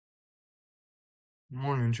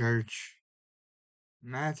Morning, church.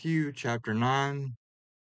 Matthew chapter 9,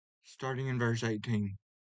 starting in verse 18.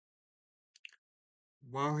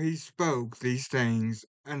 While he spoke these things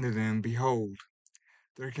unto them, behold,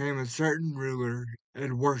 there came a certain ruler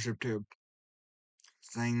and worshipped him,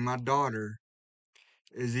 saying, My daughter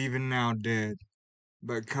is even now dead,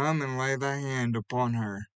 but come and lay thy hand upon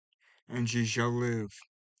her, and she shall live.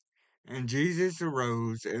 And Jesus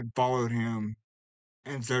arose and followed him,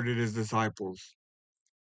 and so did his disciples.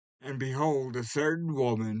 And behold, a certain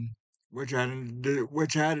woman, which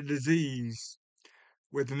had a disease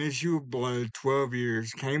with an issue of blood 12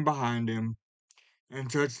 years, came behind him, and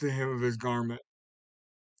touched the hem of his garment.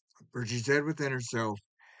 For she said within herself,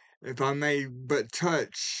 If I may but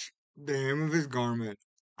touch the hem of his garment,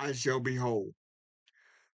 I shall be whole.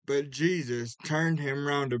 But Jesus turned him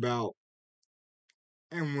round about,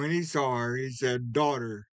 and when he saw her, he said,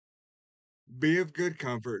 Daughter, be of good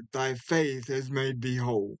comfort, thy faith has made thee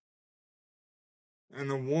whole. And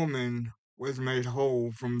the woman was made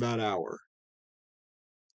whole from that hour.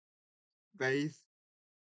 Faith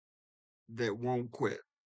that won't quit.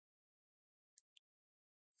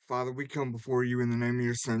 Father, we come before you in the name of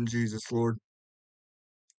your Son, Jesus, Lord.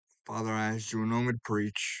 Father, I ask you anoint me to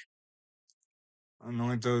preach.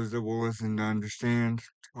 Anoint those that will listen to understand,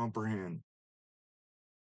 to comprehend.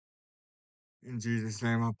 In Jesus'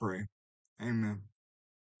 name I pray. Amen.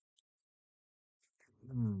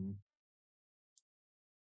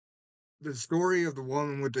 The story of the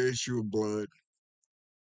woman with the issue of blood.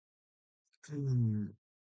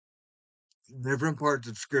 Different parts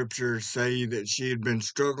of scripture say that she had been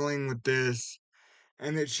struggling with this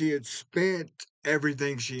and that she had spent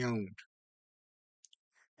everything she owned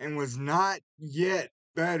and was not yet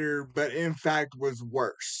better, but in fact was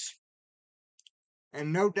worse.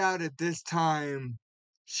 And no doubt at this time,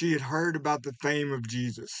 she had heard about the fame of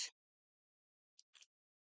Jesus.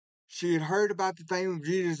 She had heard about the fame of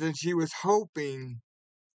Jesus, and she was hoping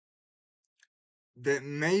that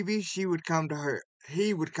maybe he would come to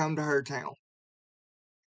her town.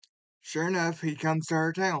 Sure enough, he comes to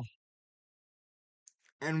her town.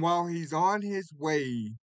 And while he's on his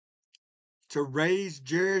way to raise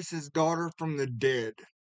Jairus' daughter from the dead,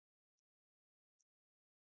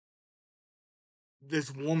 this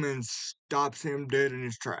woman stops him dead in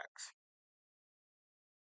his tracks.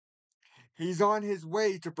 He's on his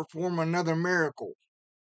way to perform another miracle.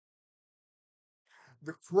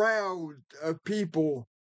 The crowd of people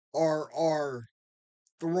are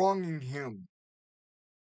thronging him.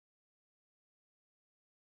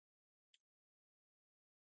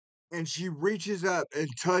 And she reaches up and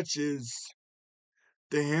touches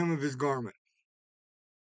the hem of his garment.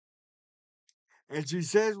 And she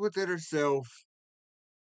says within herself,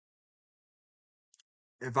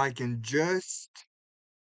 if I can just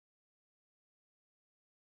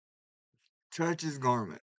touch his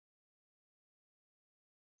garment,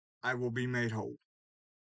 I will be made whole.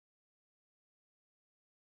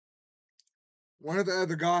 One of the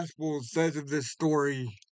other gospels says of this story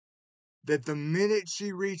that the minute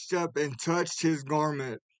she reached up and touched his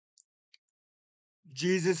garment,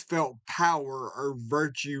 Jesus felt power or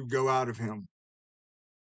virtue go out of him.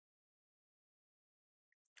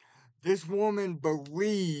 This woman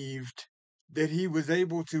believed that he was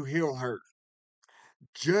able to heal her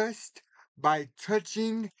just by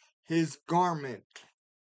touching his garment.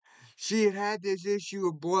 She had had this issue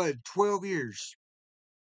of blood 12 years.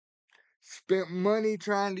 Spent money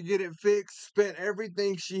trying to get it fixed, spent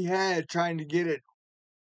everything she had trying to get it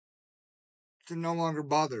to no longer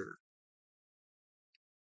bother her.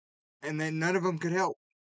 And then none of them could help.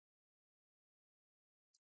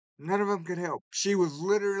 None of them could help. She was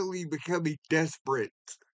literally becoming desperate.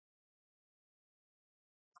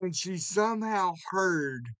 And she somehow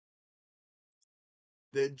heard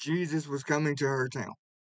that Jesus was coming to her town.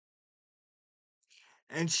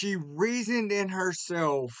 And she reasoned in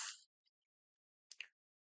herself,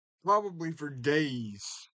 probably for days,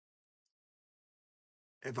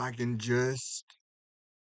 if I can just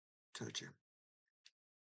touch him.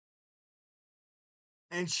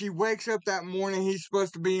 And she wakes up that morning, he's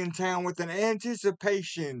supposed to be in town, with an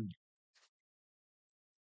anticipation.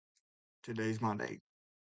 Today's my day.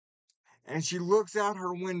 And she looks out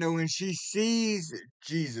her window and she sees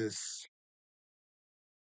Jesus.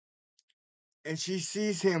 And she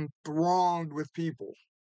sees him thronged with people.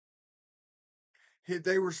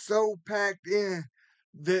 They were so packed in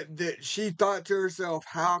that she thought to herself,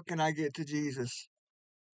 how can I get to Jesus?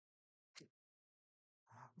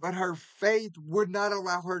 But her faith would not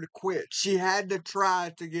allow her to quit. She had to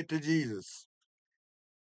try to get to Jesus.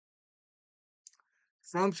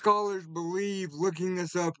 Some scholars believe, looking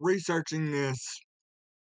this up, researching this,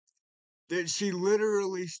 that she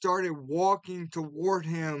literally started walking toward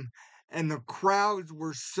him, and the crowds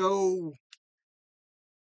were so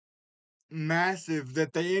massive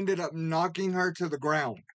that they ended up knocking her to the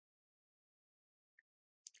ground.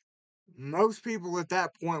 Most people at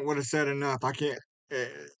that point would have said, enough, I can't,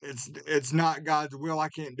 it's not God's will, I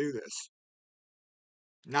can't do this.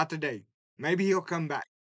 Not today. Maybe he'll come back.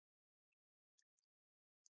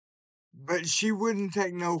 But she wouldn't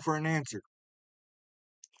take no for an answer.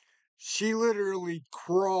 She literally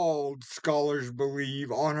crawled, scholars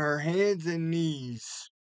believe, on her hands and knees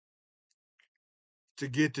to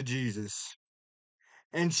get to Jesus.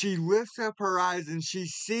 And she lifts up her eyes and she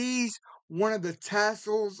sees one of the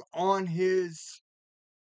tassels on his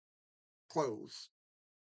clothes.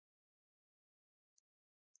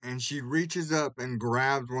 And she reaches up and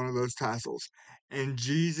grabs one of those tassels. And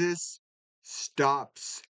Jesus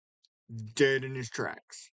stops dead in his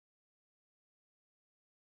tracks.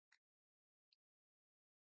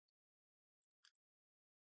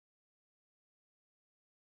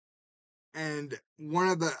 And one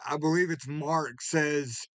of the, I believe it's Mark,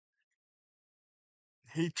 says,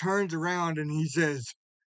 he turns around and he says,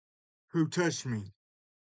 "Who touched me?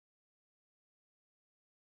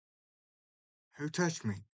 Who touched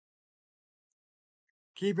me?"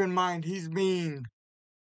 Keep in mind, he's being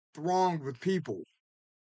thronged with people.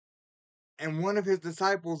 And one of his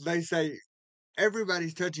disciples, they say,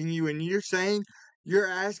 "Everybody's touching you, and you're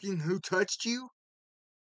asking who touched you?"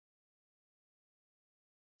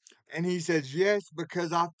 And he says, "Yes,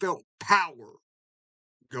 because I felt power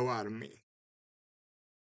go out of me."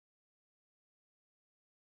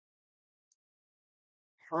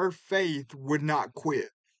 Her faith would not quit.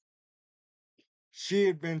 She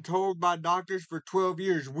had been told by doctors for 12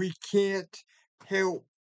 years, "We can't help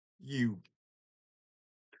you."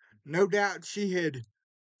 No doubt she had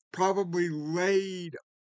probably laid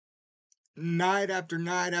night after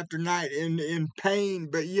night after night in pain,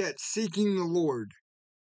 but yet seeking the Lord.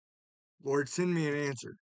 "Lord, send me an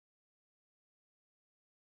answer.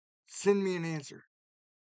 Send me an answer."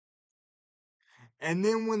 And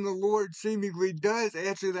then when the Lord seemingly does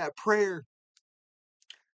answer that prayer,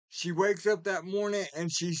 she wakes up that morning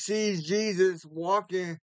and she sees Jesus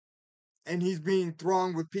walking and he's being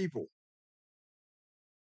thronged with people.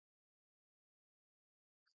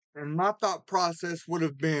 And my thought process would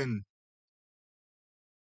have been,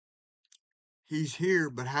 he's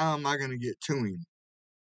here, but how am I going to get to him?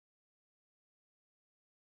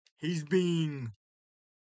 He's being,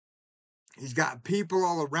 he's got people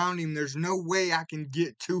all around him. There's no way I can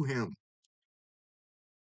get to him.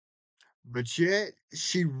 But yet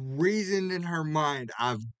she reasoned in her mind,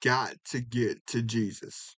 I've got to get to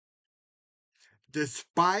Jesus.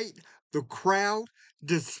 Despite the crowd,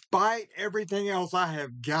 despite everything else, I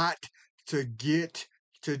have got to get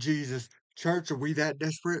to Jesus. Church, are we that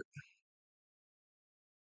desperate?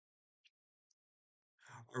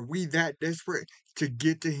 Are we that desperate to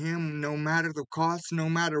get to him no matter the cost, no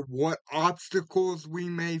matter what obstacles we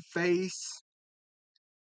may face?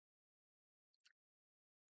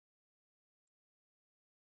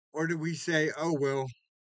 Or do we say, oh, well,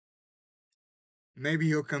 maybe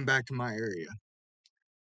he'll come back to my area?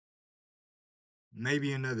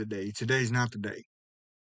 Maybe another day. Today's not the day.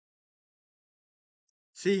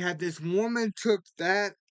 See, had this woman took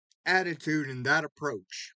that attitude and that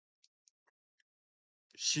approach,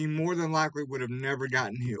 she more than likely would have never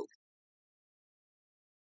gotten healed.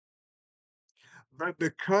 But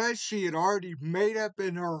because she had already made up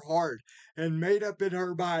in her heart and made up in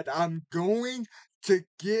her mind, I'm going to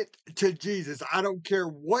get to Jesus. I don't care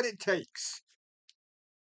what it takes.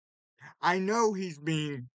 I know he's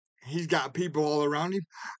got people all around him.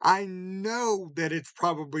 I know that it's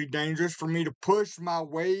probably dangerous for me to push my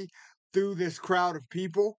way through this crowd of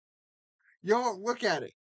people. Y'all, look at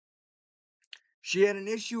it. She had an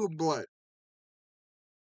issue of blood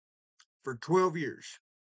for 12 years,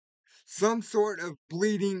 some sort of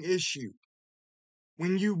bleeding issue.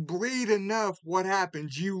 When you bleed enough, what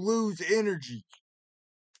happens? You lose energy.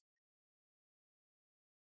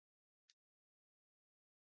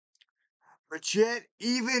 But yet,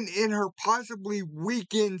 even in her possibly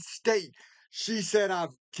weakened state, she said, I've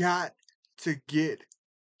got to get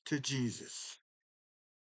to Jesus.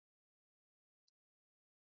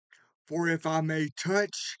 For if I may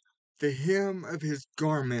touch the hem of his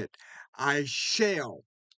garment, I shall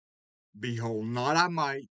be whole. Not I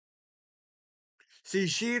might. See,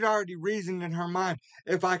 she had already reasoned in her mind,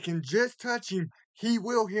 if I can just touch him, he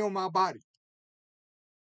will heal my body.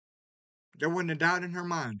 There wasn't a doubt in her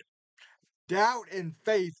mind. Doubt and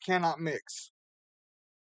faith cannot mix.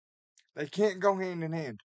 They can't go hand in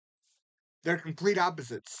hand. They're complete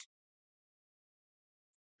opposites.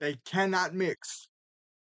 They cannot mix.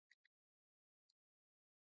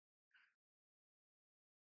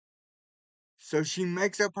 So she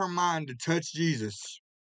makes up her mind to touch Jesus.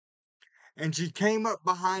 And she came up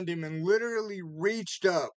behind him and literally reached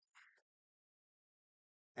up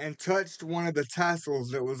and touched one of the tassels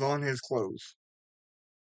that was on his clothes.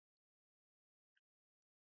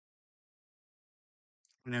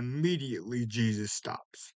 And immediately Jesus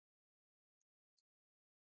stops.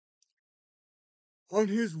 On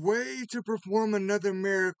his way to perform another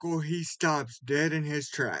miracle, he stops dead in his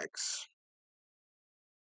tracks.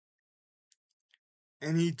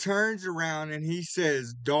 And he turns around and he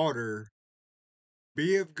says, "Daughter,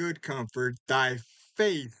 be of good comfort. Thy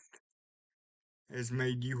faith has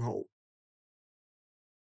made you whole."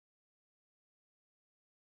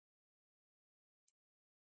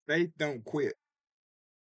 Faith don't quit.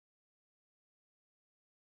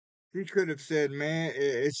 He could have said, "Man,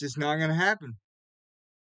 it's just not going to happen.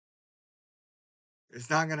 It's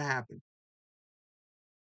not going to happen.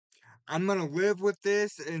 I'm going to live with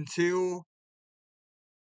this until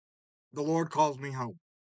the Lord calls me home.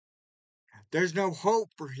 There's no hope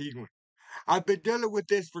for healing. I've been dealing with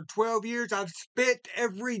this for 12 years. I've spent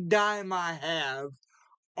every dime I have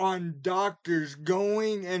on doctors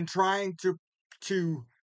going and trying to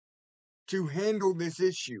to handle this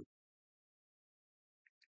issue.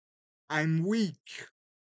 I'm weak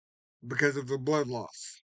because of the blood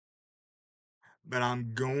loss, but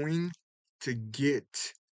I'm going to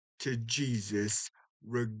get to Jesus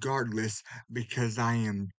regardless because I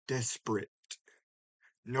am desperate.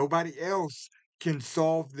 Nobody else can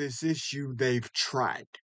solve this issue. They've tried."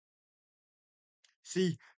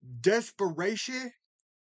 See, desperation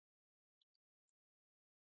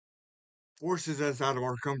forces us out of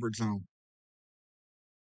our comfort zone.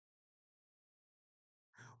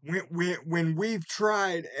 When we've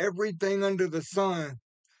tried everything under the sun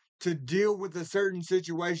to deal with a certain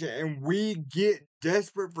situation and we get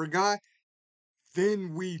desperate for God,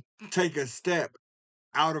 then we take a step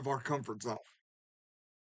out of our comfort zone,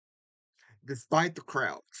 despite the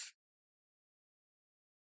crowds,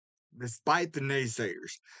 despite the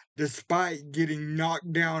naysayers, despite getting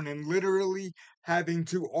knocked down and literally having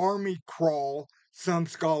to army crawl, some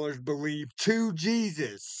scholars believe, to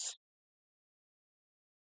Jesus.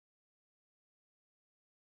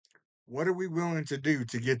 What are we willing to do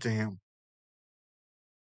to get to him?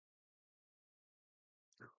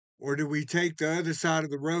 Or do we take the other side of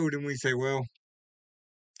the road and we say, well,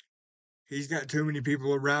 he's got too many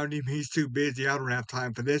people around him. He's too busy. I don't have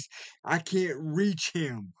time for this. I can't reach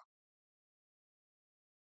him.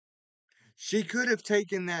 She could have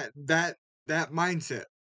taken that mindset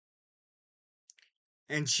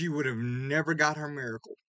and she would have never got her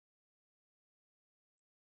miracle.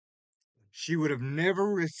 She would have never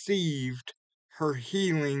received her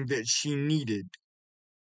healing that she needed.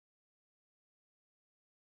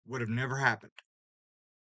 Would have never happened.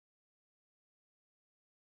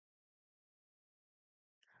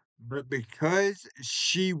 But because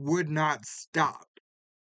she would not stop,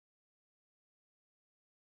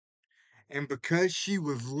 and because she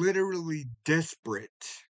was literally desperate,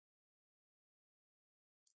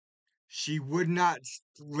 she would not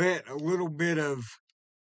let a little bit of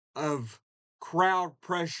crowd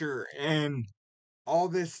pressure and all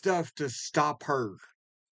this stuff to stop her.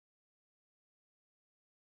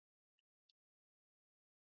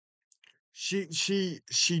 She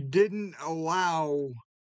didn't allow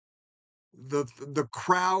the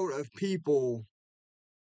crowd of people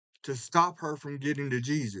to stop her from getting to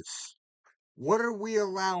Jesus. What are we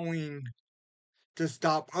allowing to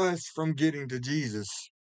stop us from getting to Jesus?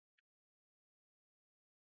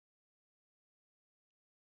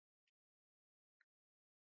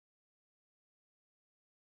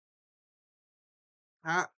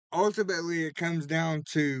 Ultimately, it comes down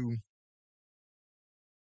to,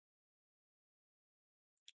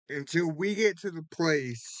 until we get to the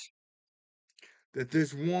place that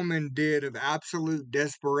this woman did of absolute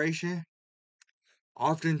desperation,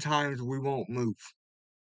 oftentimes we won't move.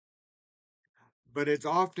 But it's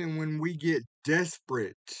often when we get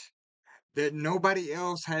desperate that nobody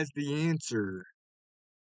else has the answer.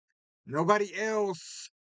 Nobody else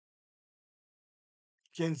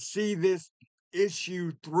can see this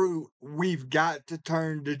issue through. We've got to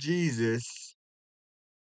turn to Jesus.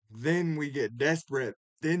 Then we get desperate.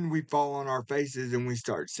 Then we fall on our faces and we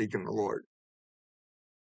start seeking the Lord.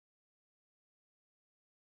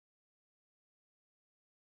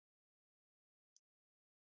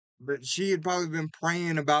 But she had probably been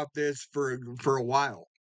praying about this for a while.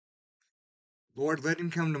 Lord, let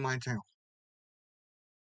him come to my town.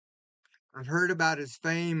 I've heard about his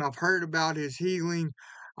fame. I've heard about his healing.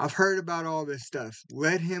 I've heard about all this stuff.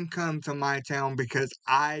 Let him come to my town because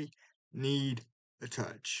I need a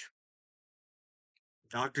touch.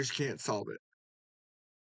 Doctors can't solve it.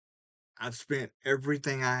 I've spent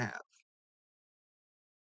everything I have,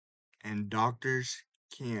 and doctors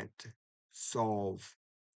can't solve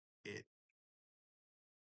it.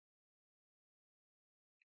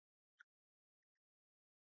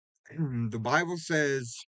 The Bible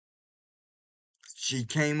says she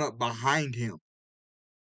came up behind him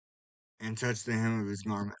and touched the hem of his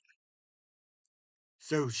garment.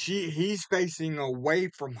 So he's facing away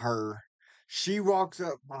from her. She walks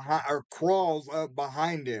up behind or crawls up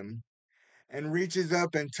behind him and reaches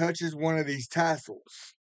up and touches one of these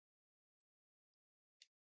tassels.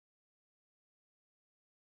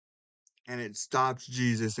 And it stops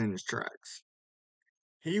Jesus in his tracks.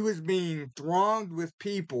 He was being thronged with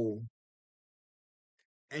people,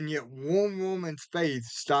 and yet one woman's faith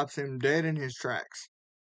stops him dead in his tracks.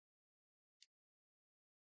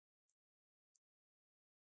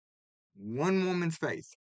 One woman's faith.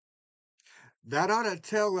 That ought to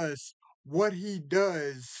tell us what he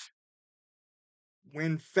does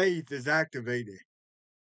when faith is activated.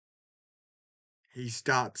 He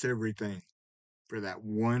stops everything for that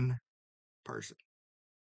one person.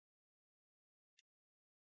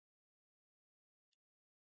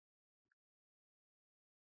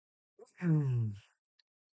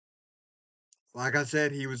 Like I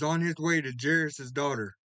said, he was on his way to Jairus'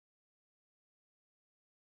 daughter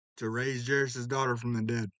to raise Jairus' daughter from the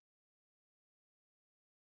dead.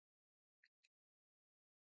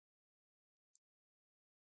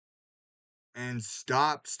 And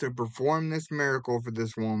stops to perform this miracle for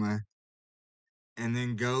this woman, and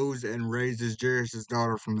then goes and raises Jairus'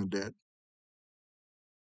 daughter from the dead.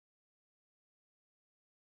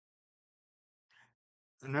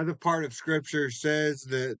 Another part of scripture says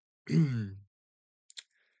that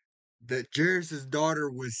that Jairus'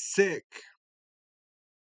 daughter was sick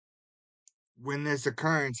when this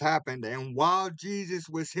occurrence happened, and while Jesus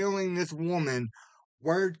was healing this woman,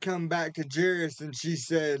 word come back to Jairus, and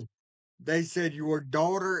they said, your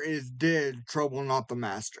daughter is dead, trouble not the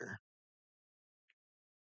master.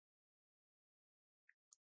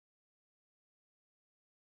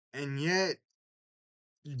 And yet,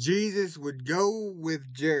 Jesus would go with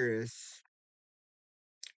Jairus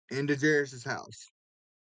into Jairus' house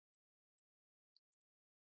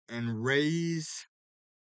and raise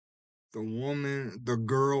the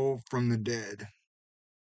girl from the dead.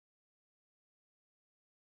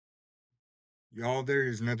 Y'all, there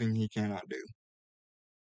is nothing he cannot do.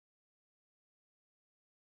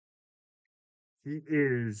 He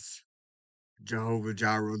is Jehovah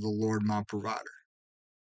Jireh, the Lord my provider.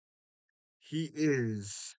 He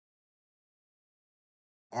is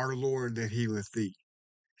our Lord that healeth thee.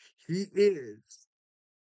 He is.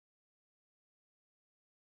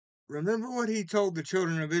 Remember what he told the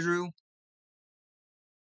children of Israel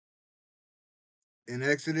in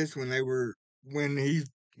Exodus when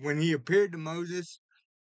he appeared to Moses,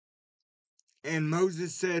 and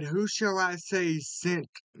Moses said, who shall I say sent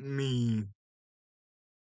me?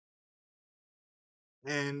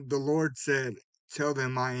 And the Lord said, tell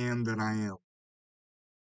them I am that I am.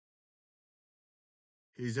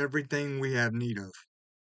 He's everything we have need of.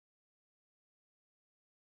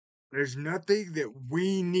 There's nothing that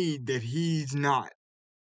we need that he's not.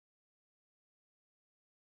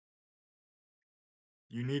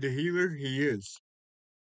 You need a healer? He is.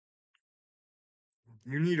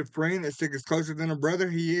 You need a friend that sticks closer than a brother?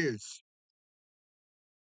 He is.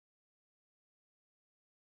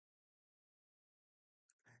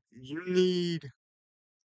 You need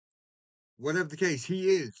whatever the case, he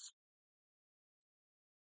is.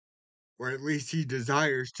 Or at least he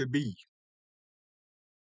desires to be.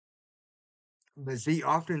 But see,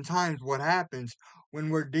 oftentimes what happens when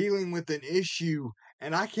we're dealing with an issue,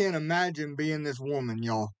 and I can't imagine being this woman,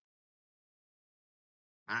 y'all.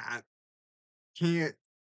 I can't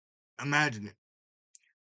imagine it.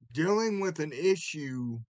 Dealing with an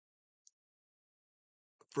issue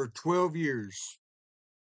for 12 years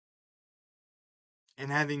and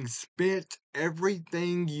having spent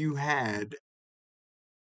everything you had,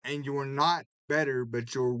 and you're not better,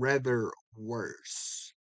 but you're rather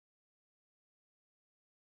worse.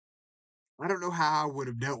 I don't know how I would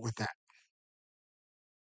have dealt with that.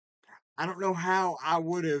 I don't know how I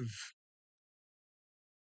would have.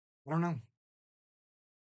 I don't know.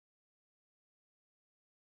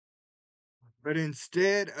 But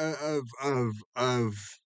instead of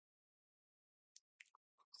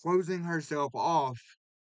closing herself off,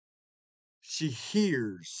 she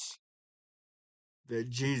hears that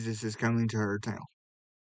Jesus is coming to her town.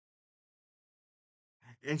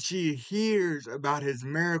 and she hears about his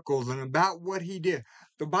miracles and about what he did.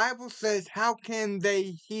 The Bible says, how can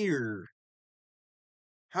they hear?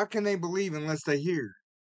 How can they believe unless they hear?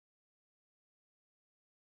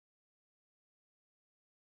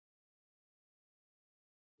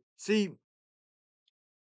 See,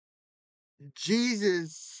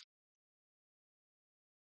 Jesus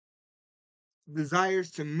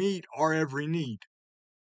desires to meet our every need.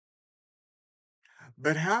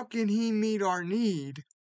 But how can he meet our need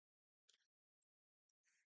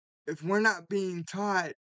if we're not being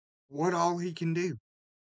taught what all he can do?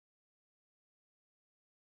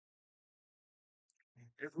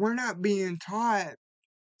 If we're not being taught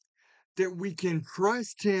that we can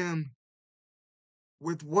trust him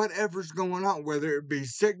with whatever's going on, whether it be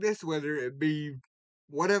sickness, whether it be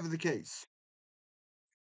whatever the case,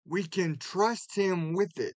 we can trust him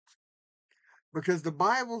with it. Because the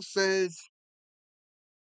Bible says,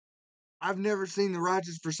 I've never seen the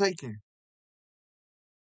righteous forsaken,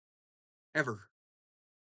 ever.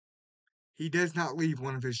 He does not leave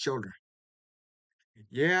one of his children.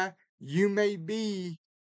 Yeah, you may be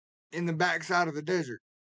in the backside of the desert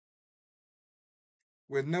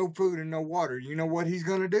with no food and no water. You know what he's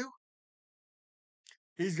going to do?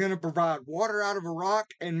 He's going to provide water out of a rock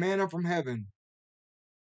and manna from heaven.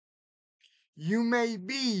 You may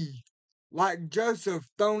be like Joseph,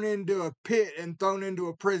 thrown into a pit and thrown into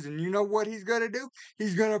a prison. You know what he's going to do?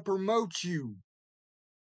 He's going to promote you.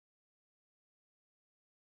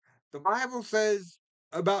 The Bible says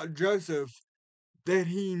about Joseph that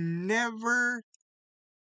he never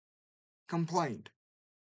complained.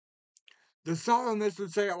 The psalmist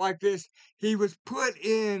would say it like this: he was put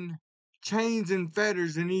in chains and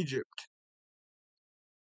fetters in Egypt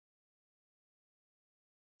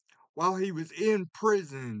while he was in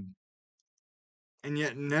prison, and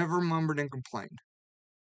yet never murmured and complained.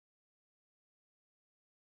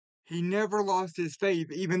 He never lost his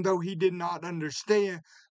faith, even though he did not understand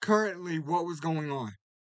currently what was going on.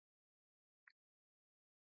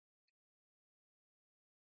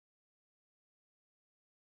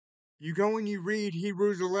 You go and you read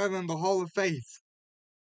Hebrews 11, the Hall of Faith.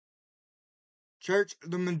 Church,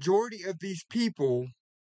 the majority of these people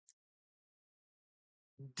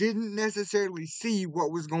didn't necessarily see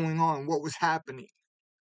what was going on, what was happening.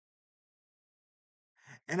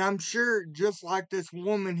 And I'm sure, just like this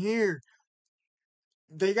woman here,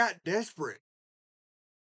 they got desperate.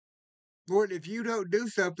 Lord, if you don't do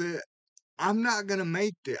something, I'm not going to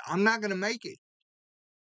make it. I'm not going to make it.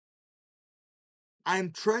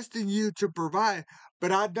 I'm trusting you to provide,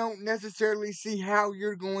 but I don't necessarily see how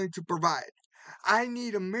you're going to provide. I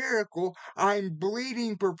need a miracle. I'm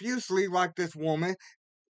bleeding profusely like this woman.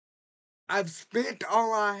 I've spent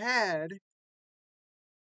all I had,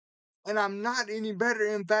 and I'm not any better.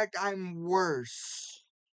 In fact, I'm worse.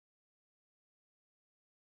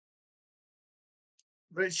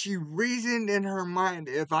 But she reasoned in her mind,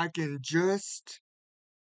 if I can just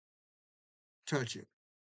touch it.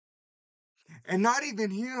 And not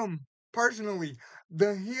even him personally,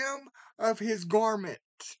 the hem of his garment,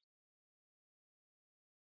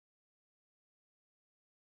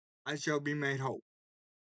 I shall be made whole.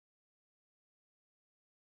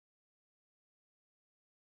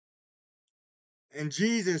 And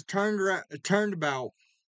Jesus turned about,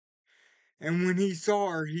 and when he saw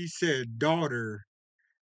her, he said, Daughter,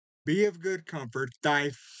 be of good comfort,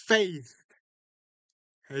 thy faith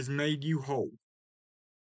has made you whole.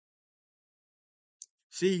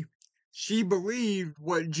 See, she believed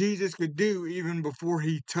what Jesus could do even before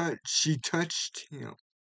she touched him.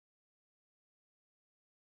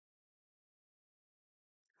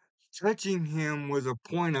 Touching him was a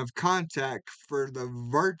point of contact for the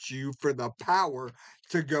virtue, for the power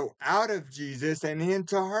to go out of Jesus and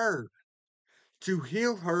into her, to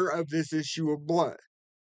heal her of this issue of blood.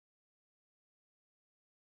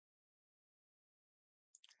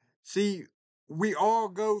 See, we all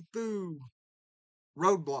go through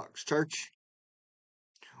roadblocks, church.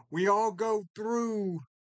 We all go through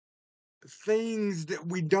things that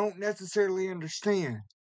we don't necessarily understand.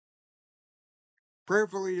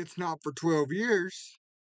 Prayerfully, it's not for 12 years,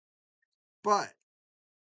 but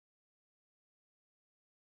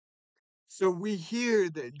so we hear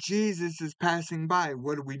that Jesus is passing by.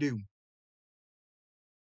 What do we do?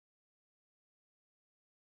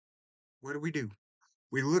 What do we do?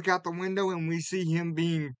 We look out the window and we see him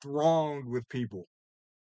being thronged with people,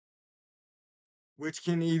 which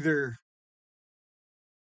can either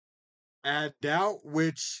add doubt,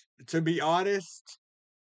 which, to be honest,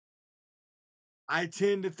 I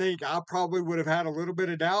tend to think I probably would have had a little bit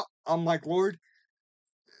of doubt. I'm like, Lord,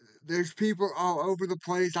 there's people all over the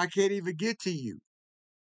place. I can't even get to you.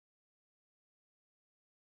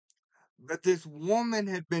 But this woman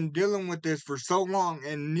had been dealing with this for so long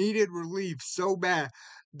and needed relief so bad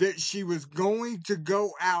that she was going to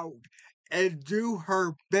go out and do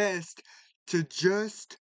her best to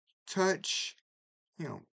just touch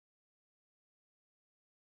him.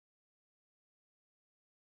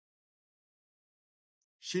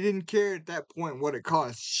 She didn't care at that point what it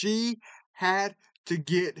cost. She had to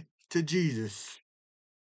get to Jesus.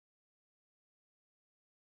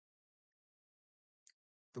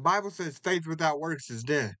 The Bible says faith without works is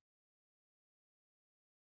dead,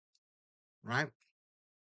 right?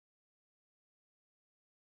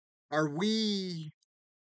 Are we,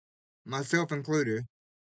 myself included,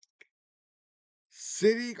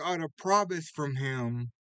 sitting on a promise from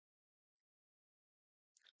Him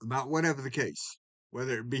about whatever the case,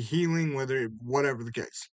 whether it be healing, whatever the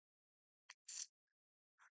case?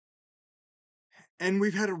 And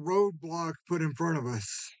we've had a roadblock put in front of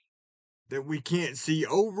us that we can't see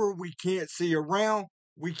over, we can't see around,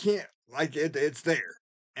 we can't, like, it's there.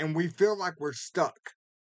 And we feel like we're stuck.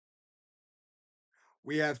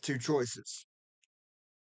 We have two choices.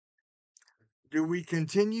 Do we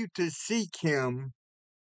continue to seek Him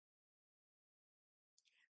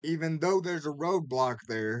even though there's a roadblock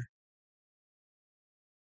there?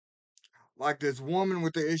 Like this woman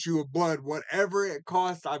with the issue of blood, whatever it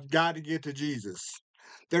costs, I've got to get to Jesus.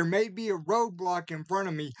 There may be a roadblock in front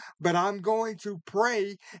of me, but I'm going to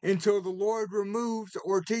pray until the Lord removes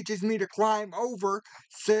or teaches me to climb over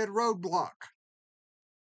said roadblock.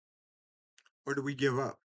 Or do we give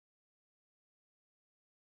up?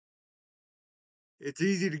 It's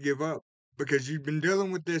easy to give up because you've been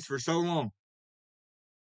dealing with this for so long.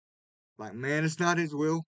 Like, man, it's not His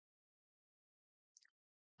will.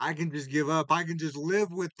 I can just give up. I can just live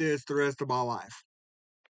with this the rest of my life.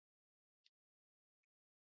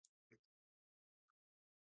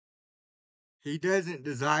 He doesn't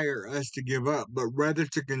desire us to give up, but rather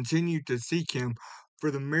to continue to seek Him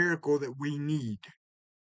for the miracle that we need.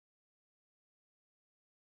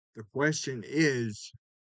 The question is,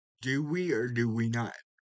 do we or do we not?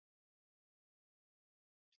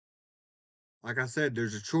 Like I said,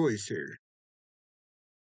 there's a choice here.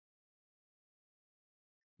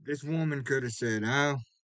 This woman could have said, "Oh,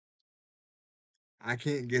 I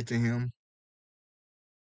can't get to Him.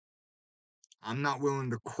 I'm not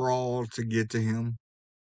willing to crawl to get to Him.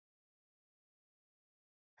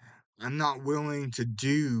 I'm not willing to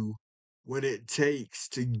do what it takes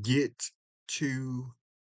to get to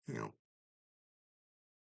Him."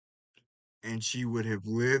 And she would have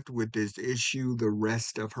lived with this issue the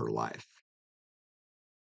rest of her life.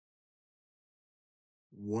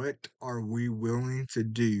 What are we willing to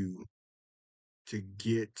do to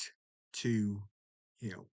get to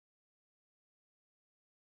Him?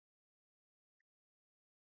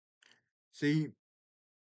 See,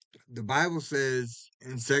 the Bible says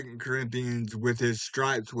in 2 Corinthians, with His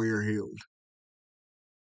stripes we are healed.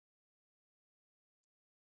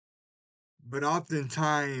 But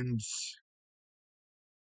oftentimes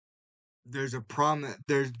there's a promise,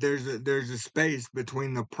 there's a space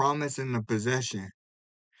between the promise and the possession.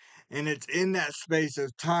 And it's in that space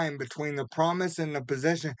of time between the promise and the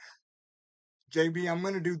possession. JB, I'm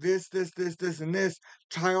going to do this, this, and this.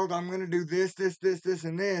 Child, I'm going to do this,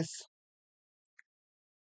 and this.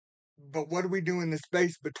 But what do we do in the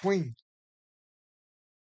space between?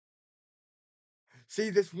 See,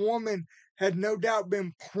 this woman had no doubt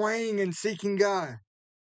been praying and seeking God.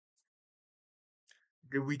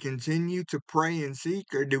 Do we continue to pray and seek,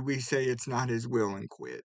 or do we say it's not His will and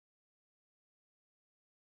quit?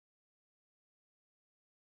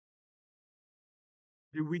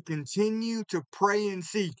 Do we continue to pray and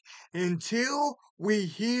seek until we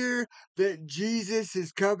hear that Jesus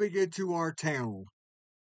is coming into our town?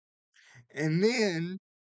 And then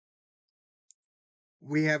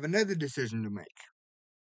we have another decision to make.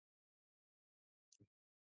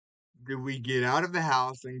 Do we get out of the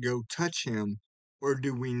house and go touch Him, or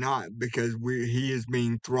do we not? Because He is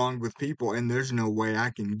being thronged with people and there's no way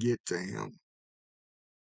I can get to Him.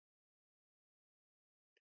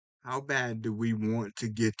 How bad do we want to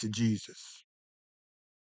get to Jesus?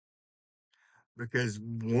 Because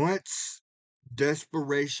once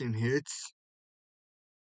desperation hits,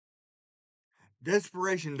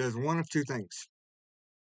 desperation does one of two things.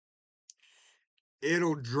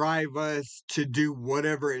 It'll drive us to do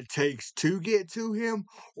whatever it takes to get to Him,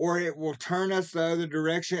 or it will turn us the other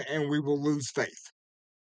direction and we will lose faith.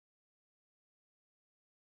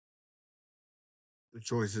 The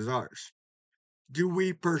choice is ours. Do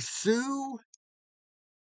we pursue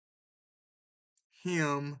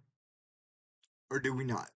Him or do we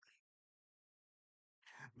not?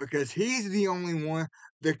 because he's the only one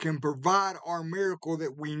that can provide our miracle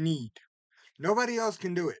that we need. Nobody else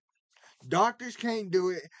can do it. Doctors can't do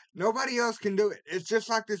it. Nobody else can do it. It's just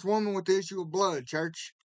like this woman with the issue of blood,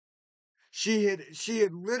 church. She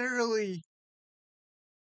had literally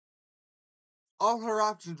all her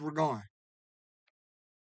options were gone.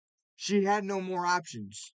 She had no more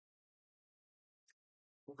options.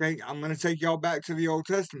 Okay, I'm gonna take y'all back to the Old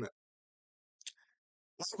Testament.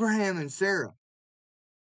 Abraham and Sarah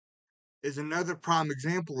is another prime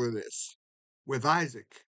example of this with Isaac.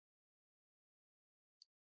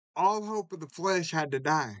 All hope of the flesh had to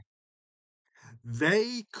die.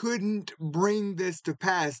 They couldn't bring this to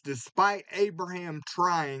pass despite Abraham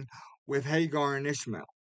trying with Hagar and Ishmael.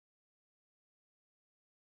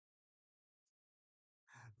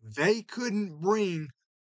 They couldn't bring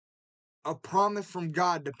a promise from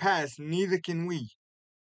God to pass, neither can we.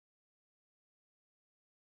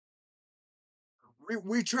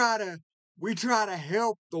 We try to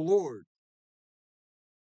help the Lord.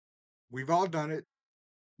 We've all done it.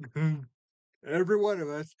 Every one of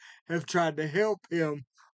us have tried to help him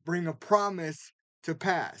bring a promise to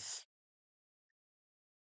pass.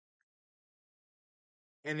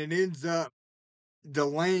 And it ends up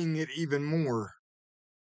delaying it even more.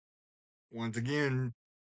 Once again,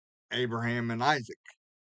 Abraham and Isaac.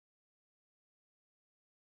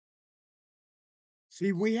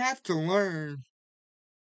 See, we have to learn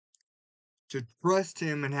to trust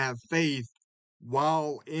him and have faith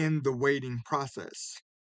while in the waiting process.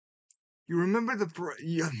 You remember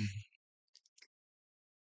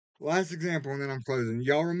last example, and then I'm closing.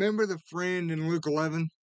 Y'all remember the friend in Luke 11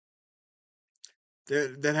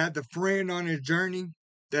 that had the friend on his journey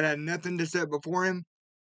that had nothing to set before him?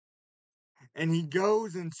 And he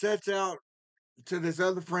goes and sets out to this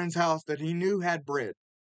other friend's house that he knew had bread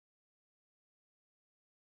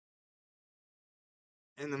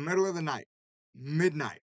in the middle of the night,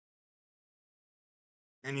 midnight,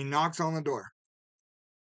 and he knocks on the door.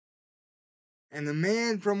 And the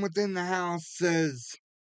man from within the house says,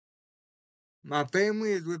 "My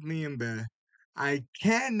family is with me in bed. I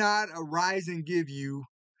cannot arise and give you.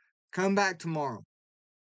 Come back tomorrow.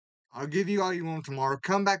 I'll give you all you want tomorrow.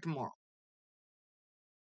 Come back tomorrow."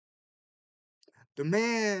 The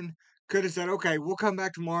man could have said, "Okay, we'll come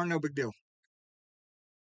back tomorrow, no big deal."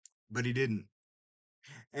 But he didn't.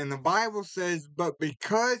 And the Bible says, but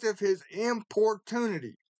because of his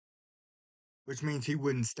importunity, which means he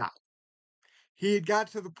wouldn't stop, he had got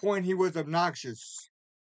to the point he was obnoxious,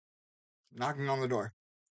 knocking on the door.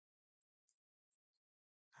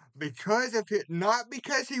 Because of it, not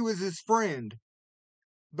because he was his friend,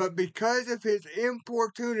 but because of his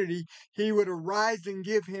importunity, he would arise and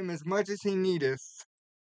give him as much as he needeth,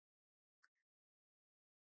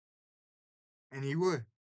 and he would.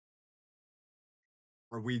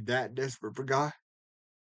 Are we that desperate for God?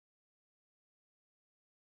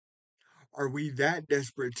 Are we that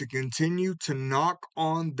desperate to continue to knock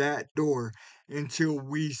on that door until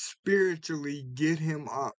we spiritually get him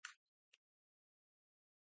up?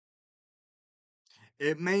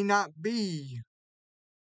 It may not be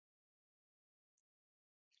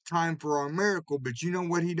time for our miracle, but you know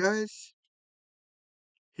what he does?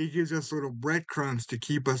 He gives us little breadcrumbs to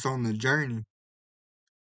keep us on the journey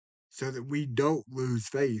so that we don't lose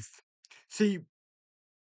faith. See,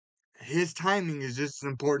 his timing is just as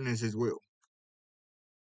important as his will.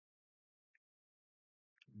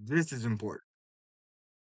 This is important.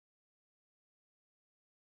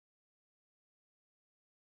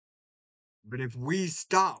 But if we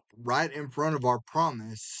stop right in front of our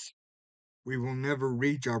promise, we will never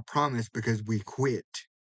reach our promise because we quit.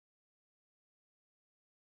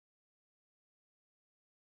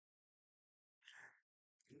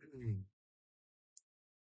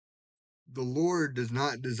 The Lord does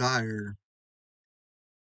not desire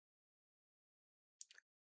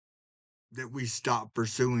that we stop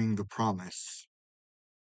pursuing the promise,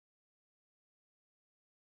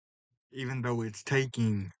 even though Lord, it's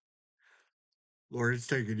taken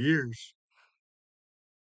years.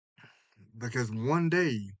 Because one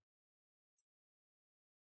day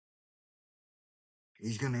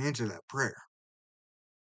he's going to answer that prayer.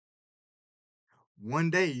 One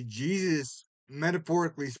day, Jesus,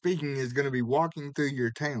 metaphorically speaking, is going to be walking through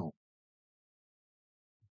your town.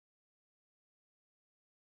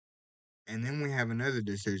 And then we have another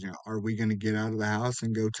decision. Are we going to get out of the house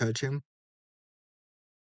and go touch him?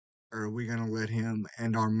 Or are we going to let him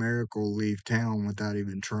and our miracle leave town without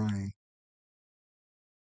even trying?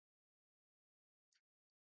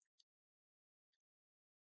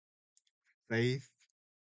 Faith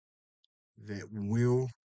that will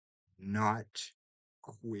not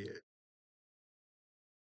quit.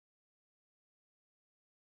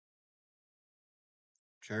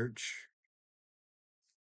 Church,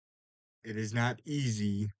 it is not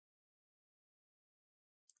easy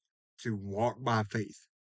to walk by faith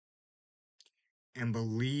and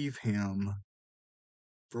believe Him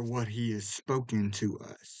for what He has spoken to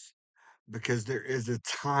us, because there is a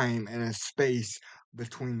time and a space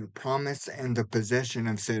between the promise and the possession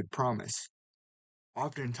of said promise.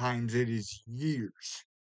 Oftentimes it is years.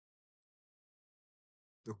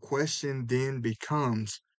 The question then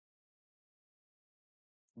becomes,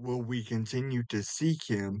 will we continue to seek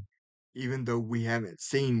Him even though we haven't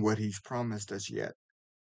seen what He's promised us yet?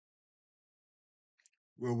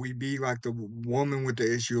 Will we be like the woman with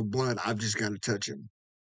the issue of blood? I've just got to touch Him.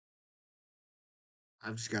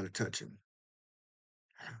 I've just got to touch Him.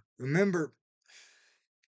 Remember,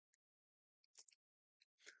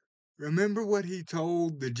 remember what He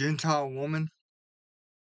told the Gentile woman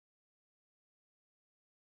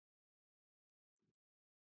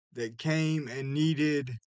that came and needed,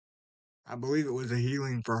 I believe it was a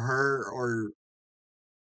healing for her, or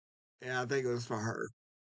yeah, I think it was for her.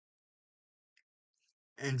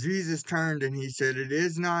 And Jesus turned and He said, "It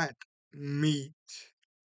is not meet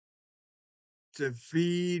to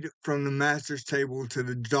feed from the master's table to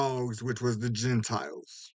the dogs," which was the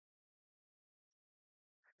Gentiles.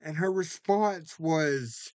 And her response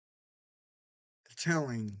was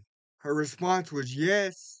telling. Her response was,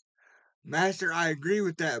 "Yes, Master, I agree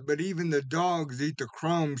with that, but even the dogs eat the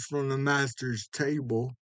crumbs from the master's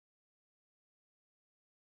table."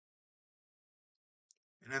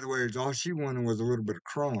 In other words, all she wanted was a little bit of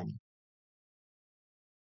crumb.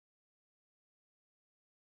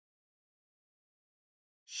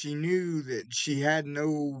 She knew that she had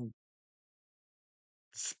no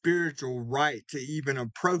spiritual right to even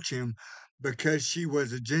approach Him because she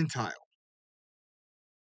was a Gentile.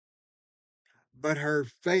 But her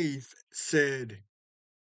faith said,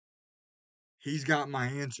 He's got my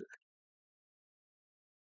answer.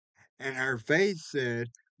 And her faith said,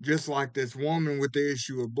 just like this woman with the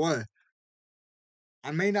issue of blood, I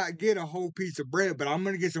may not get a whole piece of bread, but I'm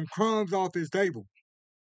going to get some crumbs off His table.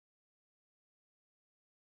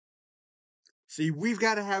 See, we've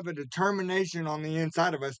got to have a determination on the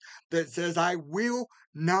inside of us that says, I will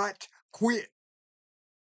not quit.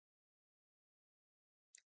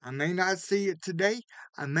 I may not see it today.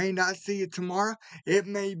 I may not see it tomorrow. It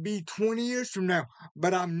may be 20 years from now,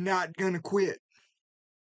 but I'm not going to quit.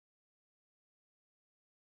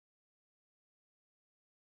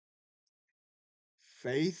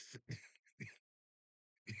 Faith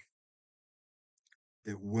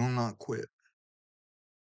that will not quit.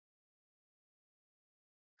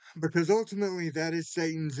 Because ultimately, that is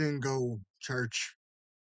Satan's end goal, church.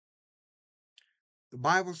 The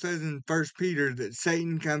Bible says in 1 Peter that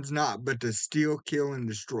Satan comes not but to steal, kill, and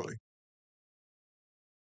destroy.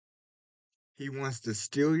 He wants to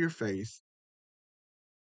steal your faith.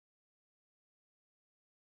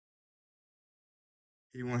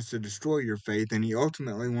 He wants to destroy your faith, and he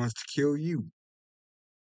ultimately wants to kill you.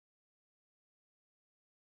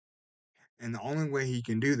 And the only way he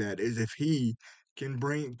can do that is if he can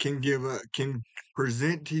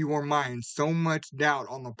present to your mind so much doubt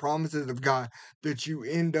on the promises of God that you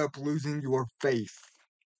end up losing your faith.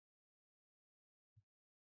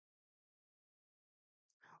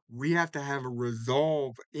 We have to have a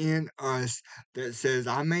resolve in us that says,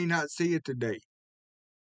 I may not see it today.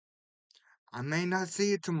 I may not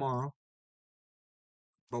see it tomorrow,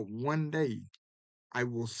 but one day I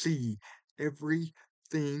will see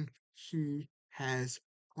everything He has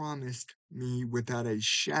promised me without a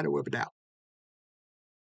shadow of a doubt.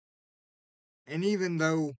 And even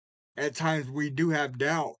though at times we do have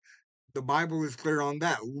doubt, the Bible is clear on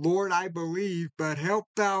that. Lord, I believe, but help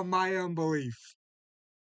thou my unbelief.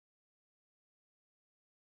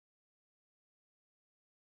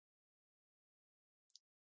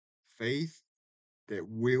 Faith that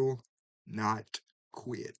will not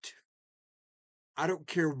quit. I don't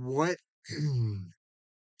care what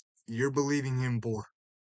you're believing Him for.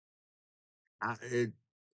 It's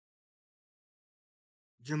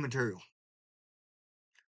immaterial.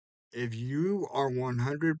 If you are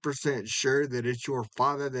 100% sure that it's your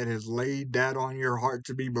Father that has laid that on your heart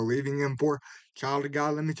to be believing Him for, child of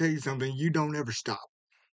God, let me tell you something. You don't ever stop.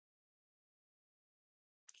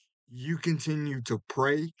 You continue to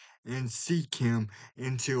pray and seek Him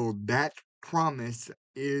until that promise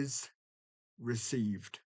is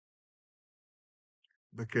received.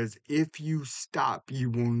 Because if you stop, you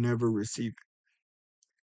will never receive it.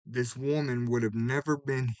 This woman would have never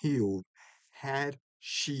been healed had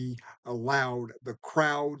she allowed the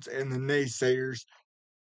crowds and the naysayers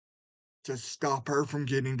to stop her from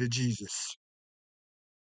getting to Jesus.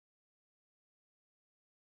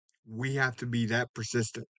 We have to be that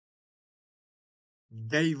persistent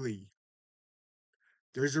daily.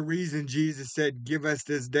 There's a reason Jesus said, "Give us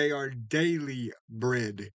this day our daily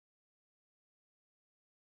bread."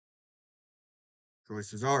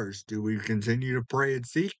 Choice is ours. Do we continue to pray and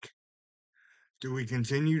seek? Do we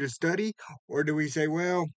continue to study? Or do we say,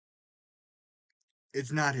 well,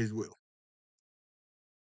 it's not his will?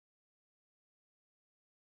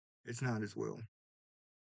 It's not his will.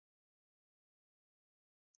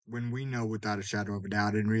 When we know without a shadow of a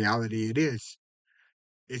doubt, in reality, it is.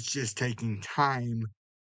 It's just taking time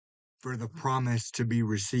for the promise to be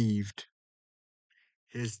received.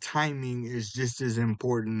 His timing is just as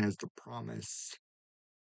important as the promise.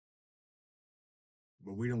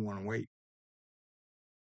 But we don't want to wait.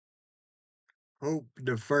 Hope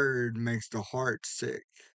deferred makes the heart sick.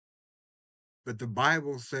 But the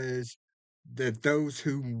Bible says that those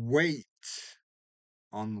who wait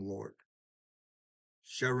on the Lord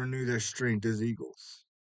shall renew their strength as eagles.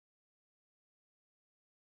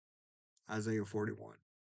 Isaiah 41.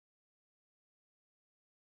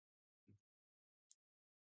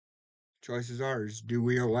 Choice is ours. Do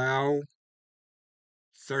we allow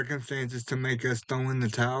circumstances to make us throw in the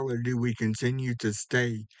towel, or do we continue to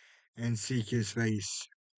stay and seek his face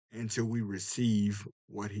until we receive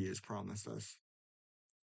what he has promised us?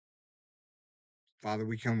 Father,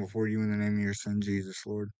 we come before you in the name of your Son, Jesus,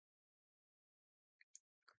 Lord.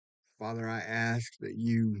 Father, I ask that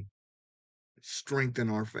you strengthen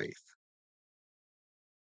our faith,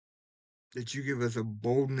 that you give us a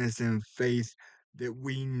boldness and faith that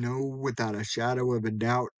we know without a shadow of a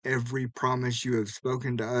doubt every promise you have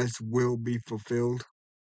spoken to us will be fulfilled,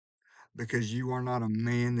 because you are not a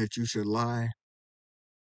man that you should lie.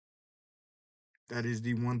 That is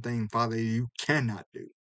the one thing, Father, you cannot do,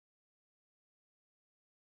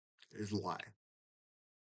 is lie.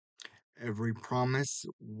 Every promise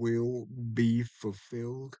will be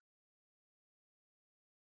fulfilled.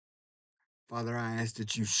 Father, I ask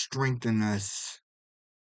that you strengthen us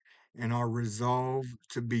in our resolve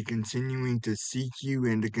to be continuing to seek you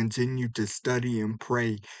and to continue to study and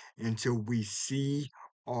pray until we see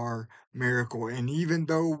our miracle. And even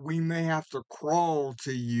though we may have to crawl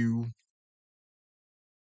to you,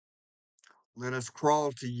 let us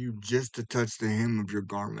crawl to you just to touch the hem of your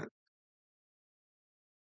garment.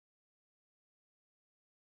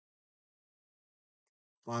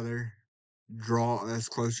 Father, draw us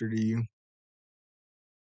closer to you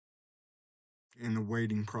in the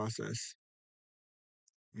waiting process.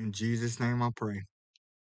 In Jesus' name I pray.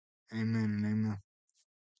 Amen and amen.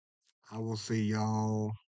 I will see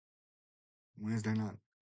y'all Wednesday night.